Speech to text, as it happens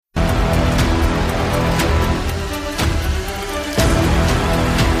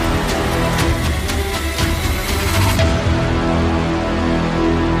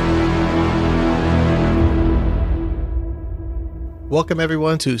Welcome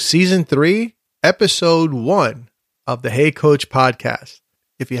everyone to Season 3, Episode 1 of the Hey Coach podcast.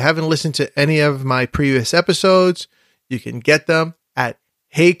 If you haven't listened to any of my previous episodes, you can get them at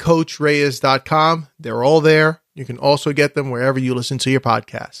heycoachreyes.com. They're all there. You can also get them wherever you listen to your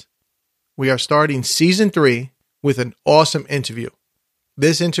podcast. We are starting Season 3 with an awesome interview.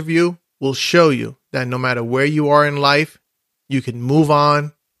 This interview will show you that no matter where you are in life, you can move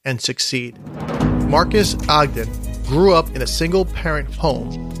on and succeed. Marcus Ogden grew up in a single-parent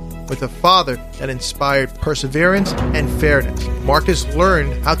home with a father that inspired perseverance and fairness. Marcus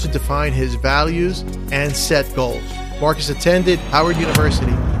learned how to define his values and set goals. Marcus attended Howard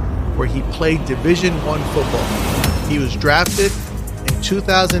University, where he played Division I football. He was drafted in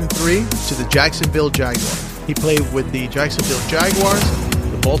 2003 to the Jacksonville Jaguars. He played with the Jacksonville Jaguars,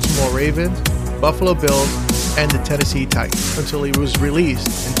 the Baltimore Ravens, Buffalo Bills, and the Tennessee Titans until he was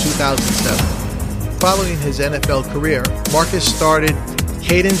released in 2007. Following his NFL career, Marcus started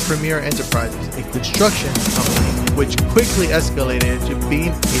Caden Premier Enterprises, a construction company which quickly escalated into being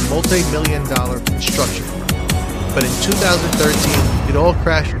a multi-million-dollar construction firm. But in 2013, it all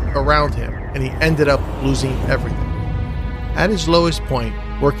crashed around him, and he ended up losing everything. At his lowest point,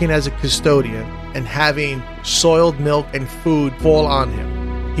 working as a custodian and having soiled milk and food fall on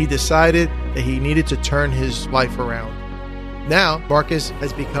him, he decided that he needed to turn his life around. Now, Marcus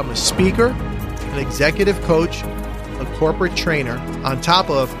has become a speaker, an executive coach, a corporate trainer, on top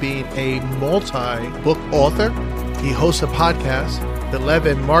of being a multi-book author. He hosts a podcast, The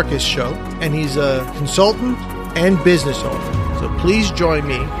Levin Marcus Show, and he's a consultant and business owner. So please join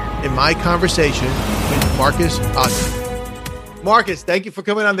me in my conversation with Marcus Ogden. Marcus, thank you for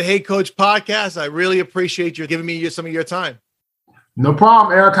coming on the Hey Coach podcast. I really appreciate you giving me some of your time. No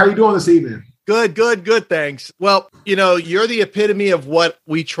problem, Eric. How you doing this evening? Good. Thanks. Well, you're the epitome of what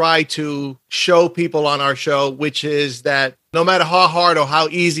we try to show people on our show, which is that no matter how hard or how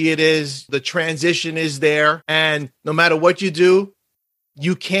easy it is, the transition is there. And no matter what you do,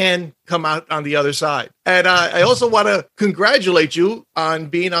 you can come out on the other side. And I also want to congratulate you on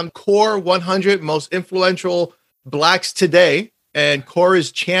being on Core 100 Most Influential Blacks Today. And Core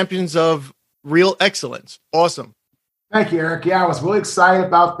is Champions of Real Excellence. Awesome. Thank you, Eric. Yeah, I was really excited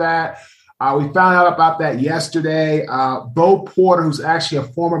about that. We found out about that yesterday. Bo Porter, who's actually a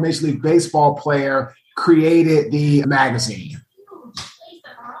former Major League Baseball player, created the magazine.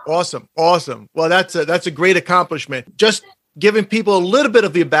 Awesome. Well, that's a great accomplishment. Just giving people a little bit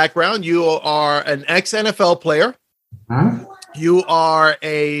of your background. You are an ex-NFL player. Huh? You are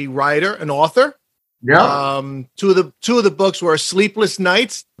a writer, an author. Yeah. Two of the books were Sleepless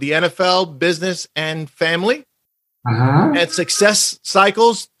Nights, The NFL, Business, and Family. And Success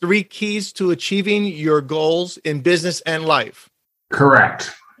Cycles, 3 Keys to Achieving Your Goals in Business and Life.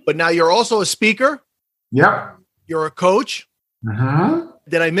 Correct. But now you're also a speaker. Yep. You're a coach.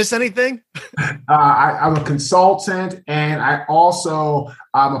 Did I miss anything? I'm a consultant, and I'm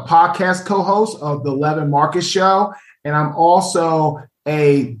a podcast co-host of the Levin Marcus Show, and I'm also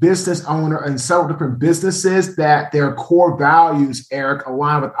a business owner in several different businesses that their core values, Eric,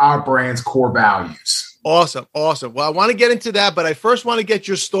 align with our brand's core values. Awesome. Well, I want to get into that, but I first want to get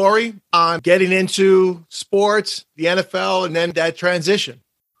your story on getting into sports, the NFL, and then that transition.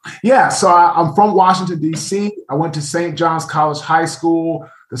 Yeah, so I'm from Washington, D.C. I went to St. John's College High School,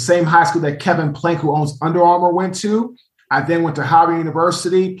 the same high school that Kevin Plank, who owns Under Armour, went to. I then went to Howard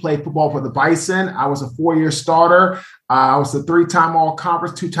University, played football for the Bison. I was a 4-year starter. I was a 3-time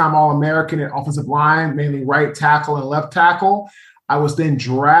All-Conference, 2-time All-American in offensive line, mainly right tackle and left tackle. I was then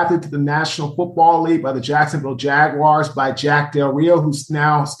drafted to the National Football League by the Jacksonville Jaguars by Jack Del Rio, who's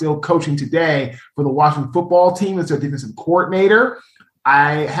now still coaching today for the Washington football team as their defensive coordinator.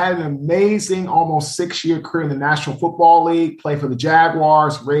 I had an amazing almost 6-year career in the National Football League, played for the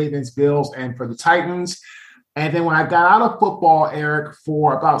Jaguars, Ravens, Bills, and for the Titans. And then when I got out of football, Eric,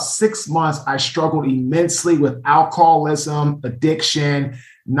 for about 6 months, I struggled immensely with alcoholism, addiction,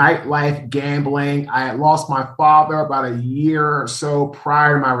 nightlife, gambling. I had lost my father about a year or so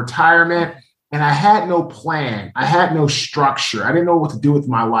prior to my retirement, and I had no plan. I had no structure. I didn't know what to do with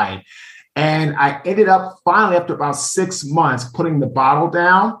my life. And I ended up finally, after about 6 months, putting the bottle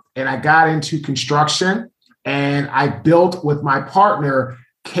down, and I got into construction, and I built with my partner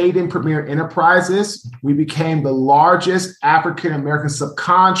Caden Premier Enterprises. We became the largest African-American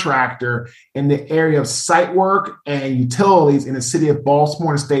subcontractor in the area of site work and utilities in the city of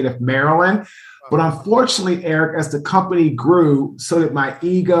Baltimore and the state of Maryland. But unfortunately, Eric, as the company grew, so did my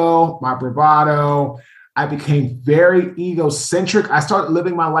ego, my bravado. I became very egocentric. I started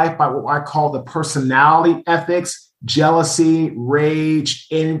living my life by what I call the personality ethics: jealousy, rage,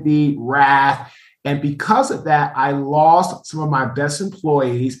 envy, wrath. And because of that, I lost some of my best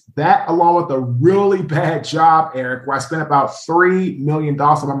employees. That, along with a really bad job, Eric, where I spent about $3 million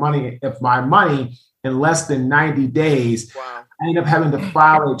of my money in less than 90 days. Wow. I ended up having to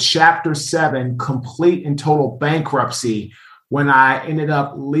file a Chapter 7 complete and total bankruptcy. When I ended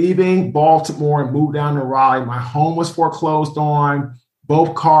up leaving Baltimore and moved down to Raleigh, my home was foreclosed on,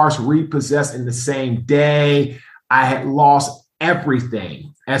 both cars repossessed in the same day. I had lost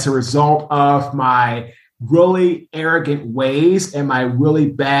everything as a result of my really arrogant ways and my really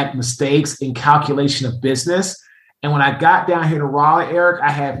bad mistakes in calculation of business. And when I got down here to Raleigh, Eric,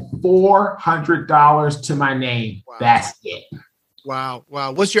 I had $400 to my name. Wow. That's it. Wow.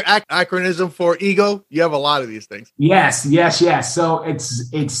 What's your acronym for ego? You have a lot of these things. Yes. So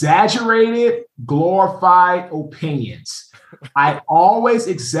it's exaggerated, glorified opinions. I always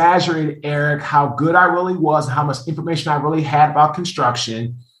exaggerated, Eric, how good I really was, how much information I really had about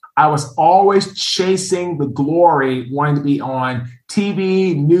construction. I was always chasing the glory, wanting to be on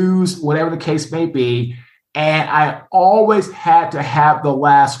TV, news, whatever the case may be. And I always had to have the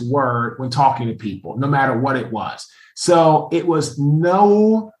last word when talking to people, no matter what it was. So it was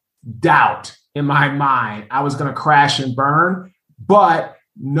no doubt in my mind I was going to crash and burn. But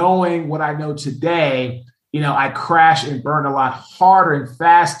knowing what I know today, I crashed and burned a lot harder and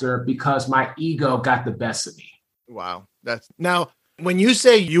faster because my ego got the best of me. Wow. Now, when you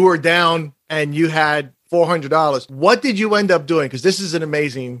say you were down and you had $400, what did you end up doing? Because this is an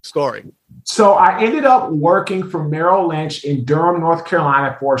amazing story. So I ended up working for Merrill Lynch in Durham, North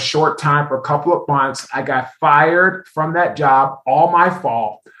Carolina for a short time, for a couple of months. I got fired from that job, all my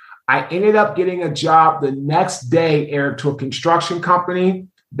fault. I ended up getting a job the next day, Eric, to a construction company.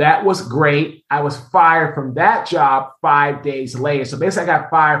 That was great. I was fired from that job 5 days later. So basically, I got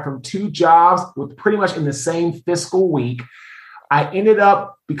fired from 2 jobs with pretty much in the same fiscal week. I ended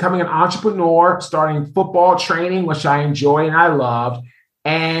up becoming an entrepreneur, starting football training, which I enjoy and I loved.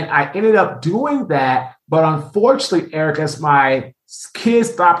 And I ended up doing that. But unfortunately, Eric, as my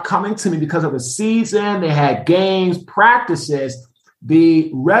kids stopped coming to me because of the season, they had games, practices,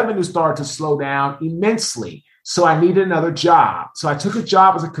 the revenue started to slow down immensely. So I needed another job. So I took a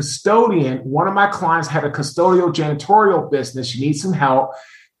job as a custodian. One of my clients had a custodial janitorial business. She needs some help.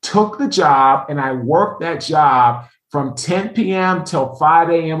 Took the job and I worked that job from 10 p.m. till 5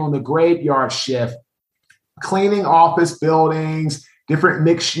 a.m. on the graveyard shift, cleaning office buildings, different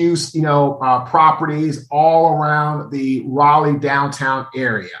mixed use, properties all around the Raleigh downtown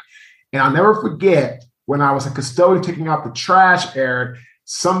area. And I'll never forget when I was a custodian taking out the trash, Eric,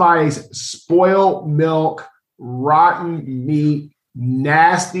 somebody's spoiled milk, rotten meat,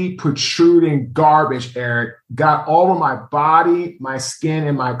 nasty protruding garbage, Eric, got all over my body, my skin,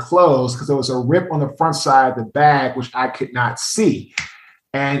 and my clothes because there was a rip on the front side of the bag, which I could not see.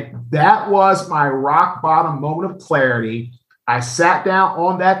 And that was my rock bottom moment of clarity. I sat down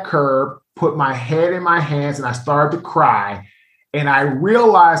on that curb, put my head in my hands, and I started to cry. And I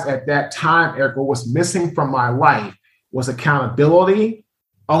realized at that time, Eric, what was missing from my life was accountability,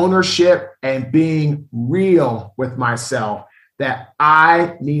 ownership, and being real with myself, that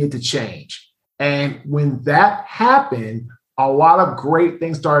I needed to change. And when that happened, a lot of great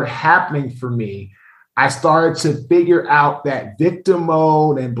things started happening for me. I started to figure out that victim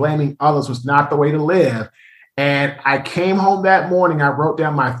mode and blaming others was not the way to live. And I came home that morning, I wrote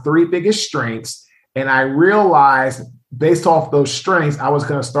down my 3 biggest strengths, and I realized based off those strengths, I was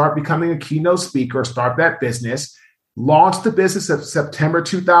going to start becoming a keynote speaker, start that business, launched the business in September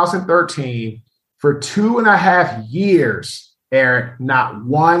 2013. For 2.5 years, Eric, not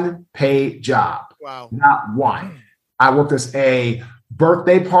one paid job. Wow. Not one. I worked as a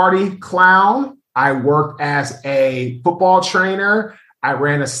birthday party clown. I worked as a football trainer. I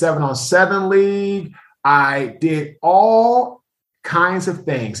ran a 7-on-7 league. I did all kinds of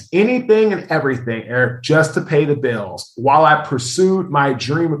things, anything and everything, Eric, just to pay the bills while I pursued my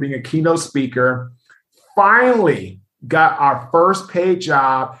dream of being a keynote speaker. Finally got our first paid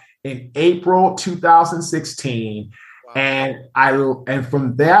job in April 2016. Wow. And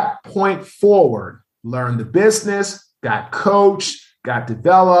from that point forward, learned the business, got coached, got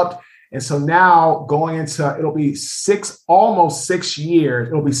developed. And so now going into, it'll be almost 6 years.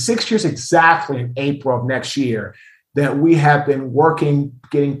 It'll be 6 years exactly in April of next year that we have been working,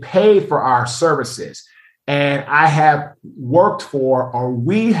 getting paid for our services. And we have worked for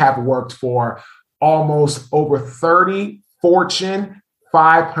almost over 30 Fortune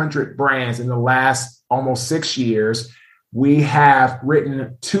 500 brands in the last almost 6 years. We have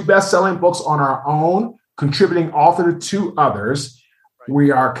written 2 best-selling books on our own, contributing author to 2 others.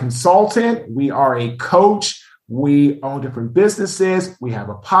 We are a consultant. We are a coach. We own different businesses. We have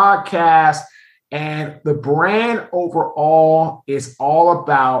a podcast. And the brand overall is all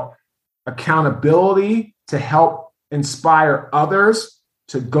about accountability to help inspire others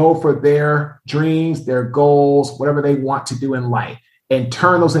to go for their dreams, their goals, whatever they want to do in life, and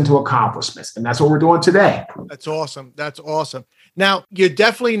turn those into accomplishments. And that's what we're doing today. That's awesome. That's awesome. Now, you're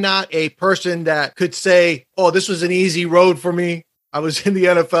definitely not a person that could say, oh, this was an easy road for me. I was in the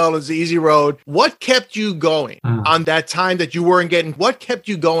NFL. It was an easy road. What kept you going on that time that you weren't getting? What kept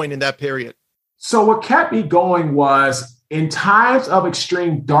you going in that period? So what kept me going was in times of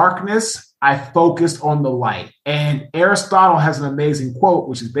extreme darkness, I focused on the light. And Aristotle has an amazing quote,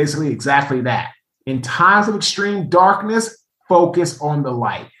 which is basically exactly that. In times of extreme darkness, focus on the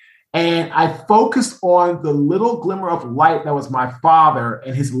light. And I focused on the little glimmer of light that was my father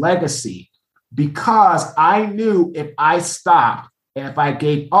and his legacy, because I knew if I stopped and if I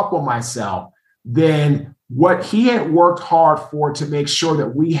gave up on myself, then what he had worked hard for to make sure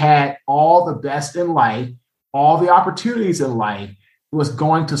that we had all the best in life, all the opportunities in life, was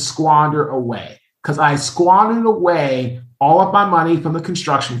going to squander away. Because I squandered away all of my money from the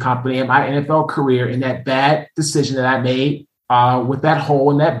construction company and my NFL career in that bad decision that I made with that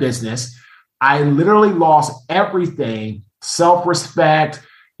hole in that business. I literally lost everything, self-respect,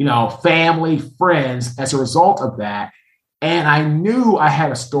 family, friends, as a result of that. And I knew I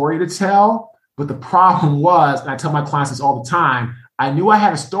had a story to tell, but the problem was, and I tell my clients this all the time, I knew I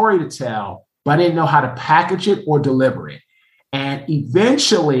had a story to tell, but I didn't know how to package it or deliver it. And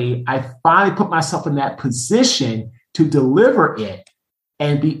eventually, I finally put myself in that position to deliver it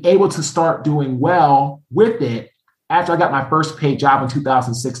and be able to start doing well with it. After I got my first paid job in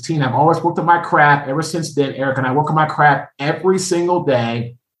 2016, I've always worked on my craft ever since then, Eric, and I work on my craft every single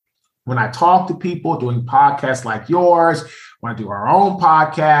day. When I talk to people doing podcasts like yours, when I do our own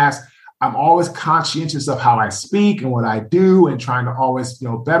podcast, I'm always conscientious of how I speak and what I do and trying to always,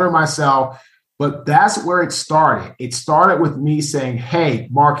 better myself. But that's where it started. It started with me saying, hey,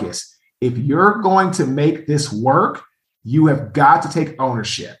 Marcus, if you're going to make this work, you have got to take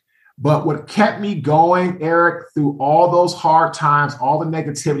ownership. But what kept me going, Eric, through all those hard times, all the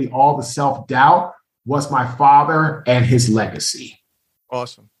negativity, all the self-doubt, was my father and his legacy.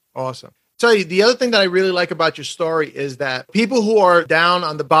 Awesome. Awesome. Tell you, the other thing that I really like about your story is that people who are down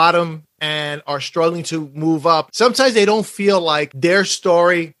on the bottom and are struggling to move up, sometimes they don't feel like their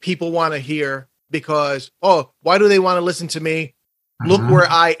story people want to hear because, why do they want to listen to me? Look where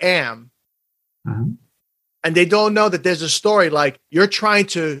I am. And they don't know that there's a story like you're trying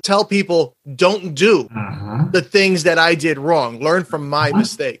to tell people, don't do the things that I did wrong. Learn from my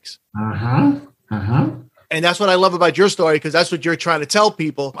mistakes. And that's what I love about your story, because that's what you're trying to tell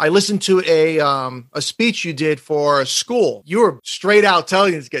people. I listened to a speech you did for a school. You were straight out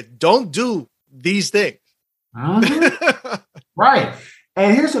telling these kids, don't do these things. Right.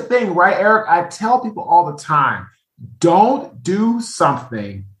 And here's the thing, right, Eric? I tell people all the time, don't do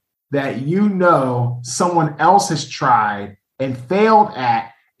something that someone else has tried and failed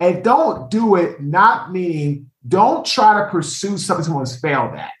at. And don't do it, not meaning don't try to pursue something someone's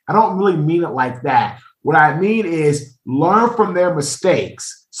failed at. I don't really mean it like that. What I mean is learn from their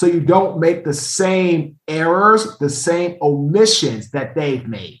mistakes so you don't make the same errors, the same omissions that they've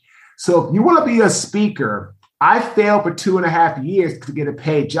made. So if you want to be a speaker, I failed for 2.5 years to get a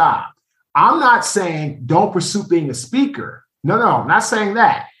paid job. I'm not saying don't pursue being a speaker. No, I'm not saying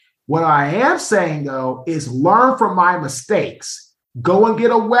that. What I am saying, though, is learn from my mistakes. Go and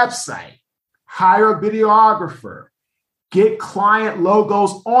get a website, hire a videographer, get client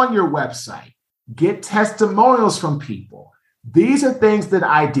logos on your website, get testimonials from people. These are things that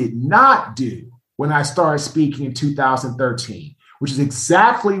I did not do when I started speaking in 2013, which is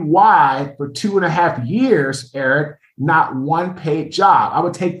exactly why for 2.5 years, Eric, not one paid job. I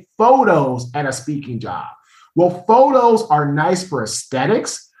would take photos at a speaking job. Well, photos are nice for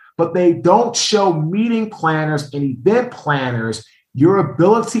aesthetics, but they don't show meeting planners and event planners your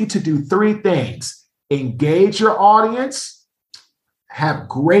ability to do 3 things: engage your audience, have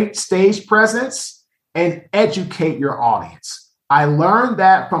great stage presence, and educate your audience. I learned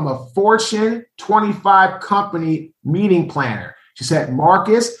that from a Fortune 25 company meeting planner. She said,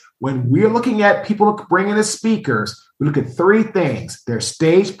 Marcus, when we're looking at people bringing as speakers, we look at 3 things: their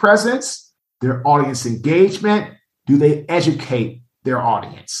stage presence, their audience engagement, do they educate their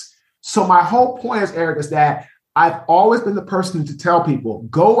audience? So my whole point is, Eric, is that I've always been the person to tell people,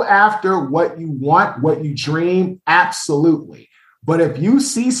 go after what you want, what you dream, absolutely. But if you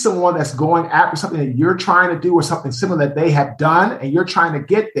see someone that's going after something that you're trying to do or something similar that they have done and you're trying to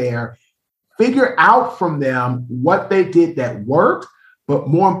get there, figure out from them what they did that worked, but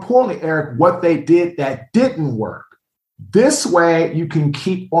more importantly, Eric, what they did that didn't work. This way you can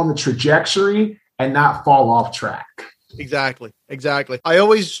keep on the trajectory and not fall off track. Exactly. I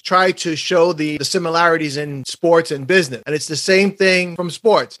always try to show the similarities in sports and business. And it's the same thing from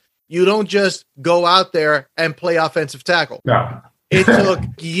sports. You don't just go out there and play offensive tackle. No. It took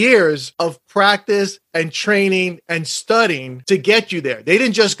years of practice and training and studying to get you there. They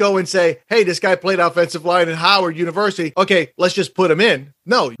didn't just go and say, hey, this guy played offensive line at Howard University. Okay, let's just put him in.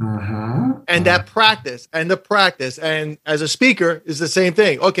 No. And that practice and the practice. And as a speaker is the same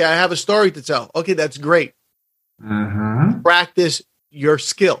thing. Okay, I have a story to tell. Okay, that's great. Practice your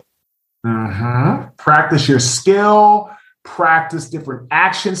skill. Practice your skill. Practice different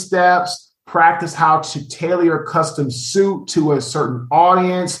action steps. Practice how to tailor your custom suit to a certain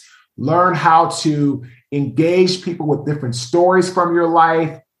audience. Learn how to engage people with different stories from your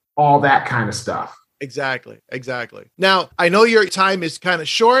life, all that kind of stuff. Exactly. Now, I know your time is kind of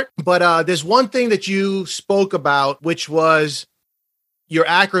short, but there's one thing that you spoke about, which was your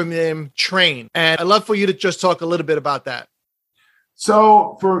acronym TRAIN. And I'd love for you to just talk a little bit about that.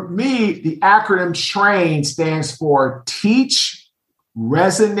 So for me, the acronym TRAIN stands for Teach,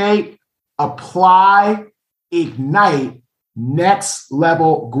 Resonate, Apply, Ignite, Next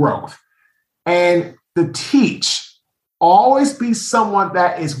Level Growth. And the teach, always be someone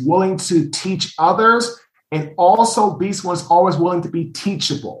that is willing to teach others and also be someone who's always willing to be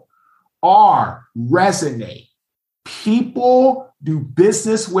teachable. R, resonate. People do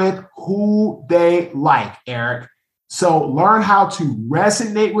business with who they like, Eric. So learn how to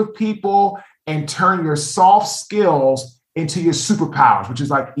resonate with people and turn your soft skills into your superpowers, which is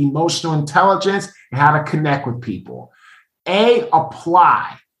like emotional intelligence and how to connect with people. A,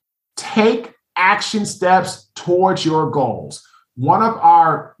 apply. Take action steps towards your goals. One of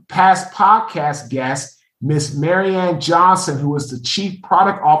our past podcast guests, Miss Marianne Johnson, who is the Chief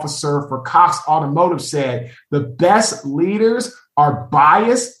Product Officer for Cox Automotive, said the best leaders are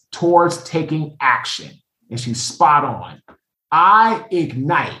biased towards taking action. And she's spot on. I,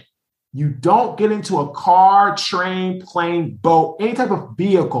 ignite. You don't get into a car, train, plane, boat, any type of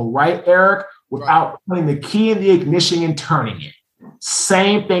vehicle, right, Eric, without putting the key in the ignition and turning it.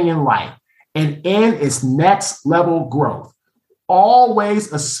 Same thing in life. And N is next level growth.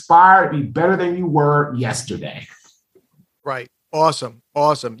 Always aspire to be better than you were yesterday. Right. Awesome.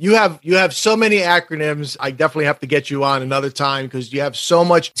 You have so many acronyms. I definitely have to get you on another time because you have so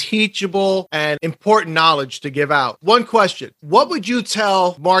much teachable and important knowledge to give out. One question. What would you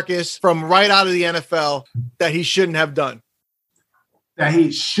tell Marcus from right out of the NFL that he shouldn't have done? That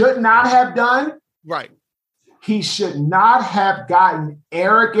he should not have done? Right. He should not have gotten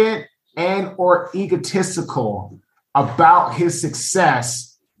arrogant and or egotistical about his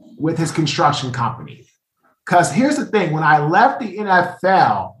success with his construction company. Because here's the thing, when I left the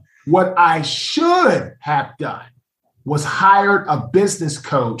NFL, what I should have done was hired a business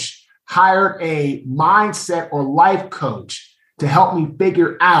coach, hired a mindset or life coach to help me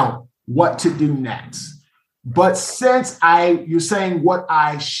figure out what to do next. But since you're saying what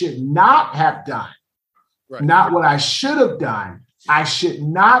I should not have done, not what I should have done, I should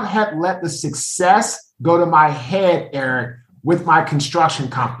not have let the success go to my head, Eric, with my construction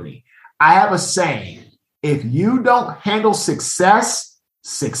company. I have a saying, if you don't handle success,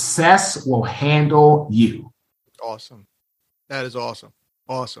 success will handle you. Awesome. That is awesome.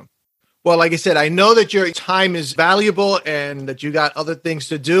 Awesome. Well, like I said, I know that your time is valuable and that you got other things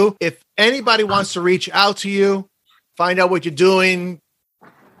to do. If anybody wants to reach out to you, find out what you're doing,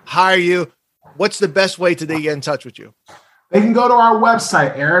 hire you, what's the best way to get in touch with you? They can go to our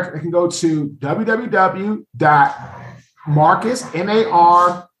website, Eric. They can go to www.marcus,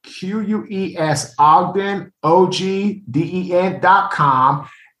 MARQUES, Ogden, OGDEN.com,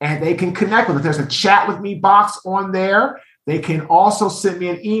 and they can connect with us. There's a chat with me box on there. They can also send me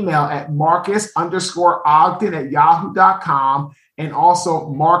an email at Marcus_Ogden@yahoo.com and also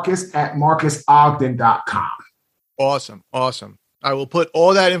Marcus@MarcusOgden.com. Awesome. I will put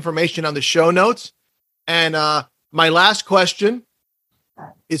all that information on the show notes. And my last question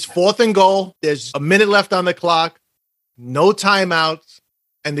is 4th and goal. There's a minute left on the clock, no timeouts,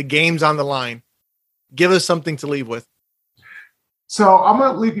 and the game's on the line. Give us something to leave with. So I'm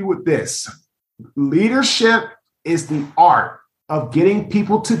going to leave you with this. Leadership is the art of getting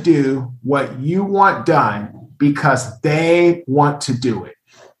people to do what you want done because they want to do it.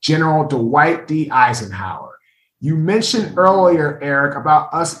 General Dwight D. Eisenhower. You mentioned earlier, Eric,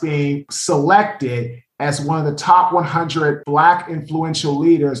 about us being selected as one of the top 100 Black influential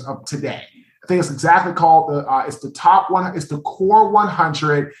leaders of today. I think it's exactly called it's the core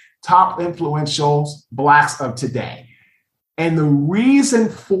 100 top influentials Blacks of today. And the reason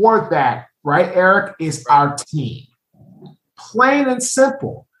for that, right, Eric, is our team. Plain and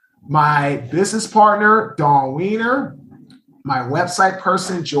simple. my business partner, Dawn Wiener, my website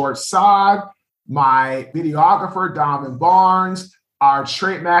person, George Saad, my videographer, Donovan Barnes, our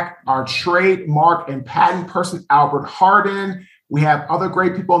trademark and patent person, Albert Harden. We have other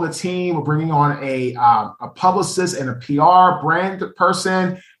great people on the team. We're bringing on a publicist and a PR brand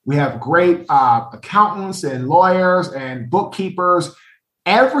person. We have great accountants and lawyers and bookkeepers.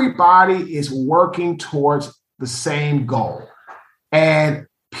 Everybody is working towards the same goal. And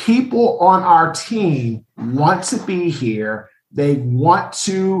people on our team want to be here. They want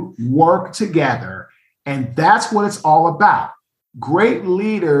to work together. And that's what it's all about. Great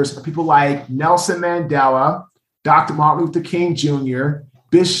leaders are people like Nelson Mandela, Dr. Martin Luther King Jr.,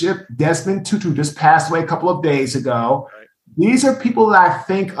 Bishop Desmond Tutu just passed away a couple of days ago. Right. These are people that I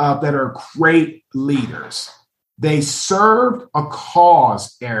think of that are great leaders. They served a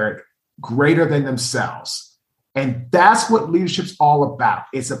cause, Eric, greater than themselves. And that's what leadership's all about.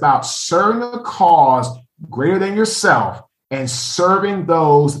 It's about serving a cause greater than yourself and serving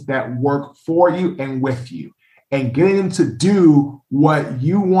those that work for you and with you and getting them to do what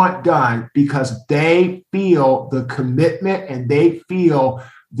you want done because they feel the commitment and they feel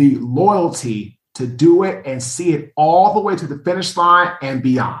the loyalty to do it and see it all the way to the finish line and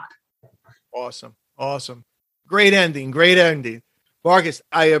beyond. Awesome. Great ending. Marcus,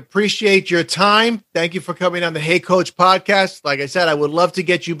 I appreciate your time. Thank you for coming on the Hey Coach podcast. Like I said, I would love to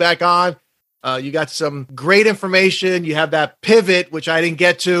get you back on. You got some great information. You have that pivot, which I didn't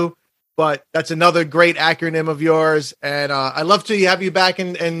get to, but that's another great acronym of yours. And I'd love to have you back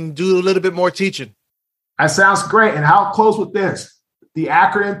and do a little bit more teaching. That sounds great. And I'll close with this. The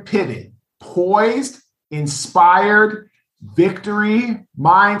acronym PIVOT: poised, inspired, victory,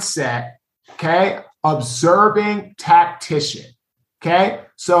 mindset, okay? Observing tactician, okay?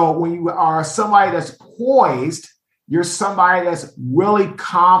 So when you are somebody that's poised, you're somebody that's really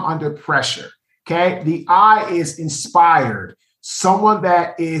calm under pressure, okay? The I is inspired, someone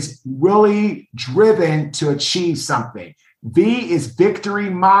that is really driven to achieve something. V is victory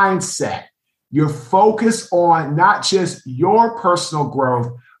mindset. You're focused on not just your personal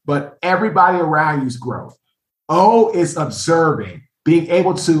growth, but everybody around you's growth. O is observing, being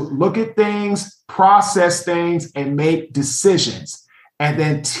able to look at things, process things, and make decisions. And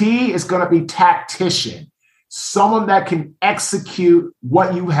then T is going to be tactician, someone that can execute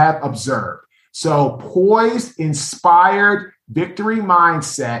what you have observed. So poised, inspired, victory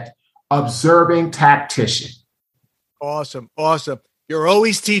mindset, observing tactician. Awesome. You're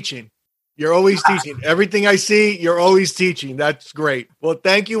always teaching. Everything I see, you're always teaching. That's great. Well,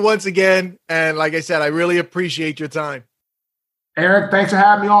 thank you once again. And like I said, I really appreciate your time. Eric, thanks for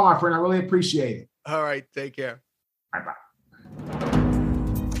having me on, my friend. I really appreciate it. All right. Take care. Bye-bye.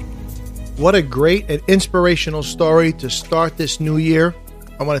 What a great and inspirational story to start this new year.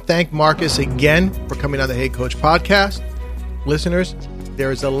 I want to thank Marcus again for coming on the Hey Coach podcast. Listeners,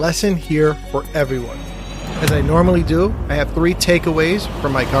 there is a lesson here for everyone. As I normally do, I have 3 takeaways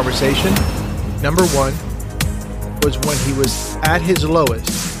from my conversation. Number 1 was when he was at his lowest,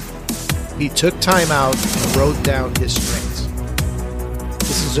 he took time out and wrote down his strengths.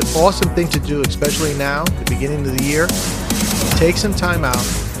 This is an awesome thing to do, especially now, the beginning of the year. Take some time out,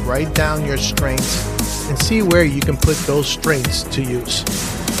 write down your strengths, and see where you can put those strengths to use.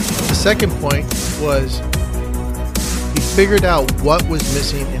 The second point was he figured out what was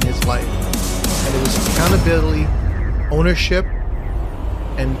missing in his life. And it was accountability, ownership,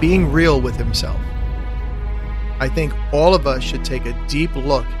 and being real with himself. I think all of us should take a deep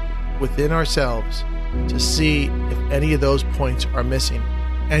look within ourselves to see if any of those points are missing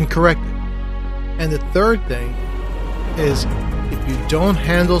and correct it. And the third thing is if you don't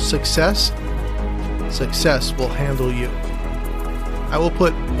handle success, success will handle you. I will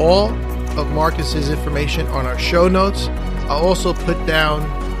put all of Marcus's information on our show notes. I'll also put down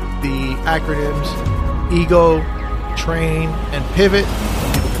the acronyms EGO, TRAIN, and PIVOT.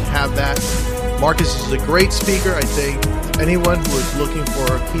 People can have that. Marcus is a great speaker. I think anyone who is looking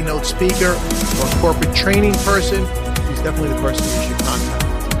for a keynote speaker or a corporate training person, he's definitely the person you should contact.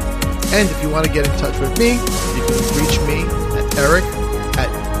 And if you want to get in touch with me, you can reach me at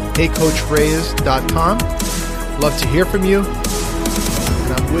eric@heycoachreyes.com. Love to hear from you.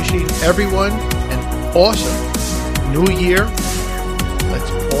 And I'm wishing everyone an awesome new year. Let's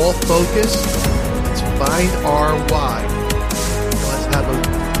all focus. Let's find our why. And let's have a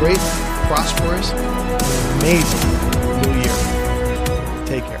great, prosperous, and amazing new year.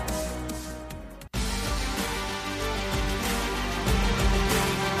 Take care.